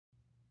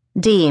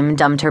Deem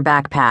dumped her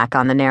backpack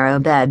on the narrow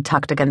bed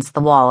tucked against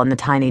the wall in the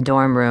tiny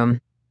dorm room,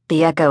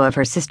 the echo of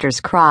her sister's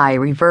cry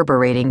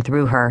reverberating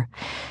through her.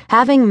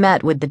 Having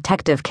met with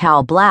Detective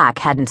Cal Black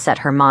hadn't set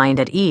her mind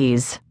at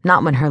ease,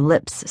 not when her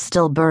lips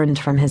still burned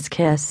from his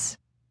kiss.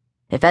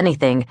 If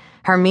anything,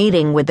 her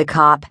meeting with the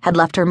cop had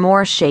left her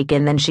more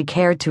shaken than she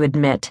cared to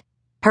admit.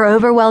 Her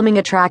overwhelming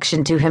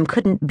attraction to him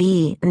couldn't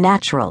be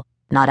natural,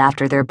 not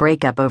after their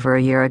breakup over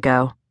a year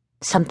ago.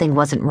 Something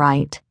wasn't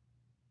right.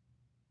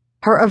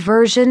 Her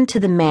aversion to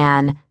the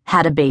man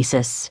had a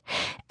basis.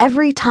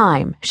 Every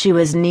time she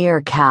was near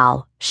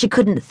Cal, she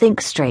couldn't think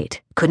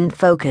straight, couldn't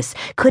focus,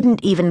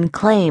 couldn't even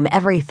claim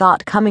every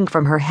thought coming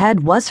from her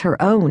head was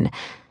her own.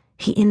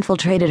 He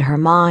infiltrated her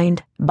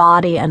mind,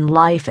 body, and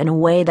life in a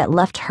way that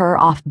left her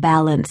off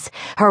balance,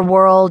 her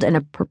world in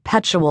a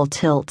perpetual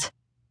tilt.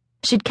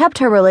 She'd kept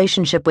her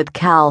relationship with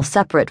Cal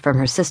separate from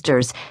her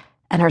sisters,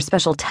 and her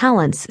special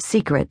talents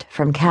secret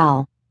from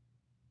Cal.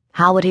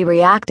 How would he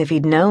react if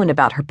he'd known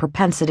about her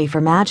propensity for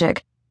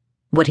magic?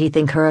 Would he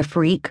think her a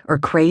freak or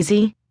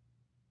crazy?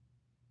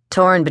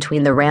 Torn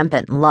between the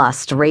rampant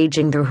lust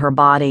raging through her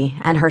body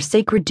and her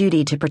sacred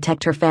duty to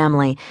protect her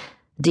family,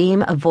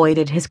 Deem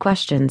avoided his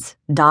questions,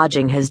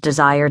 dodging his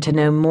desire to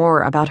know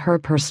more about her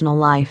personal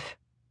life.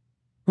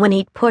 When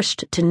he'd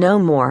pushed to know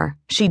more,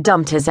 she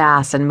dumped his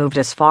ass and moved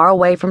as far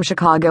away from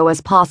Chicago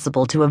as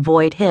possible to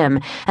avoid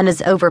him and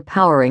his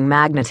overpowering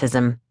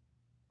magnetism.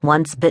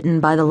 Once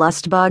bitten by the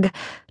lust bug,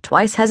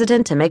 twice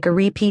hesitant to make a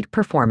repeat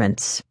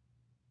performance.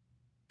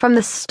 From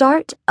the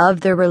start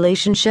of their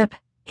relationship,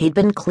 he'd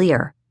been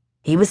clear.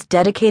 He was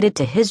dedicated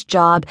to his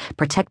job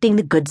protecting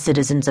the good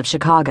citizens of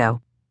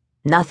Chicago.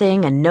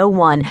 Nothing and no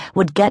one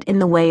would get in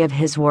the way of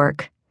his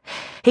work.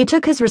 He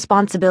took his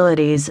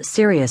responsibilities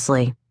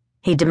seriously.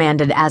 He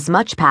demanded as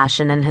much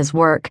passion in his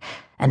work,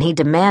 and he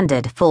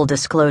demanded full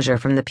disclosure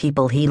from the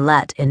people he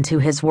let into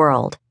his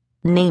world,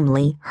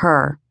 namely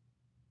her.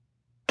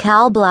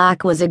 Cal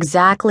Black was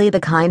exactly the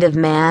kind of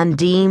man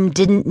Deem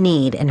didn't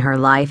need in her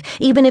life,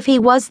 even if he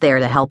was there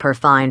to help her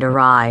find a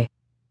rye.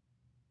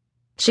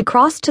 She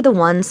crossed to the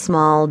one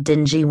small,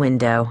 dingy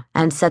window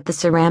and set the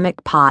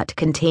ceramic pot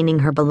containing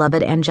her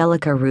beloved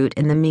Angelica root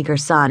in the meager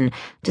sun,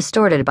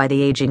 distorted by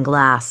the aging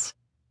glass.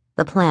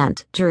 The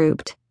plant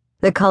drooped,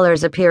 the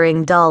colors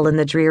appearing dull in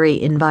the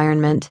dreary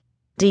environment.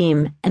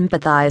 Deem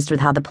empathized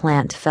with how the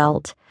plant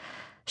felt.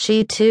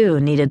 She, too,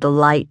 needed the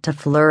light to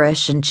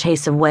flourish and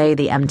chase away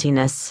the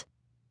emptiness.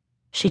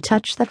 She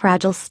touched the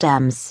fragile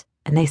stems,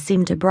 and they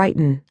seemed to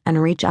brighten and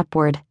reach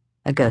upward.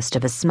 A ghost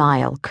of a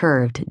smile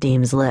curved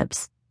Deem's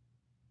lips.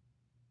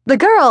 "The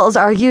girls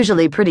are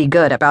usually pretty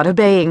good about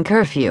obeying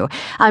curfew.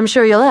 I'm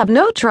sure you'll have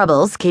no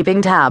troubles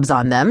keeping tabs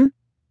on them."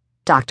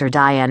 Dr.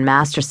 Diane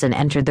Masterson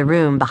entered the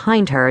room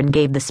behind her and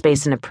gave the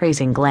space an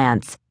appraising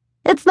glance.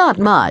 "It's not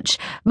much,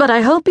 but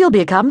I hope you'll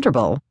be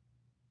comfortable."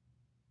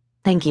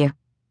 "Thank you."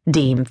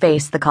 Deem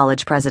faced the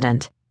college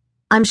president.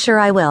 "I'm sure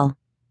I will."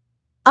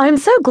 "I'm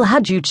so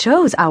glad you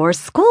chose our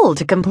school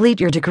to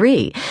complete your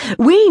degree.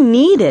 We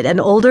needed an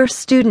older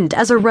student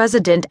as a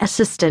resident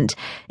assistant.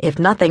 If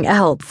nothing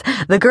else,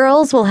 the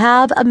girls will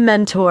have a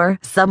mentor,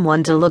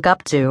 someone to look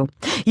up to.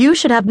 You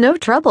should have no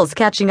troubles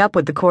catching up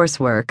with the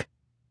coursework."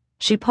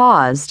 She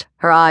paused,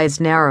 her eyes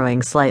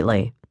narrowing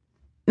slightly.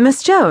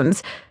 "Miss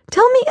Jones,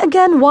 tell me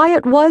again why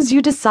it was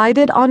you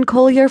decided on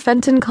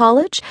Collier-Fenton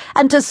College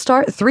and to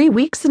start 3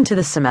 weeks into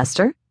the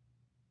semester."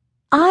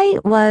 "I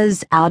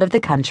was out of the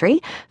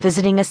country,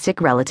 visiting a sick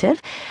relative.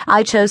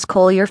 I chose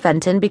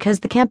Collier-Fenton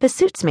because the campus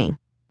suits me.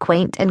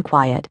 Quaint and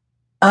quiet."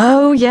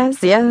 "Oh,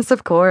 yes,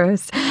 of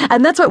course.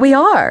 And that's what we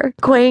are,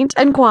 quaint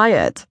and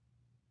quiet."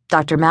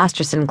 Dr.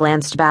 Masterson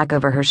glanced back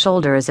over her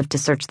shoulder as if to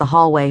search the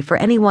hallway for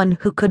anyone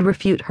who could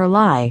refute her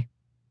lie.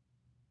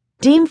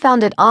 Deem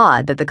found it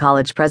odd that the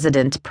college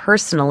president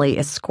personally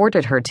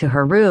escorted her to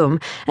her room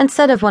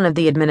instead of one of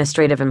the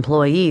administrative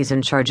employees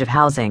in charge of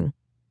housing.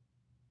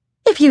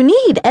 "If you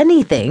need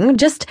anything,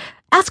 just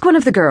ask one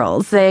of the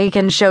girls. They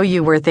can show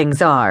you where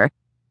things are.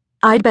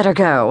 I'd better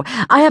go.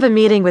 I have a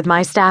meeting with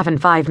my staff in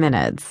 5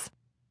 minutes."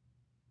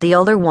 The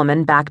older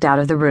woman backed out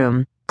of the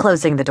room,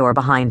 closing the door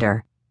behind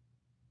her.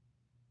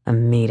 A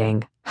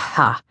meeting.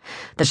 Ha!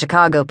 The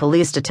Chicago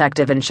police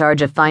detective in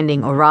charge of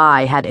finding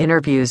Ori had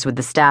interviews with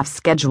the staff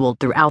scheduled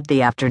throughout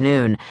the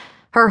afternoon.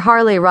 Her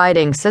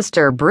Harley-riding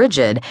sister,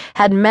 Bridget,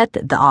 had met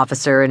the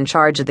officer in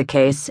charge of the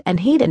case, and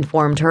he'd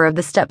informed her of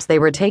the steps they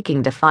were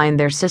taking to find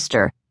their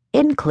sister,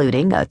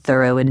 including a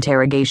thorough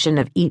interrogation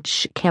of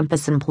each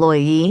campus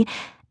employee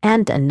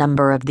and a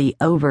number of the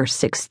over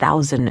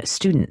 6,000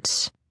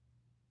 students.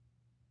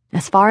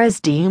 As far as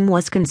Deem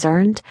was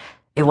concerned,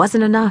 it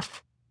wasn't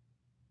enough.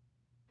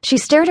 She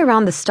stared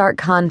around the stark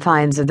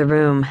confines of the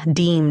room,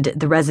 deemed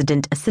the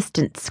resident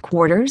assistant's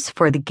quarters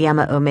for the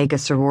Gamma Omega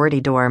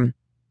sorority dorm.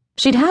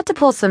 She'd had to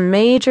pull some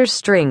major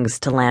strings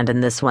to land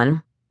in this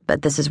one,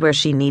 but this is where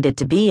she needed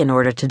to be in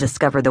order to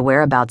discover the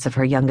whereabouts of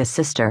her youngest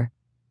sister.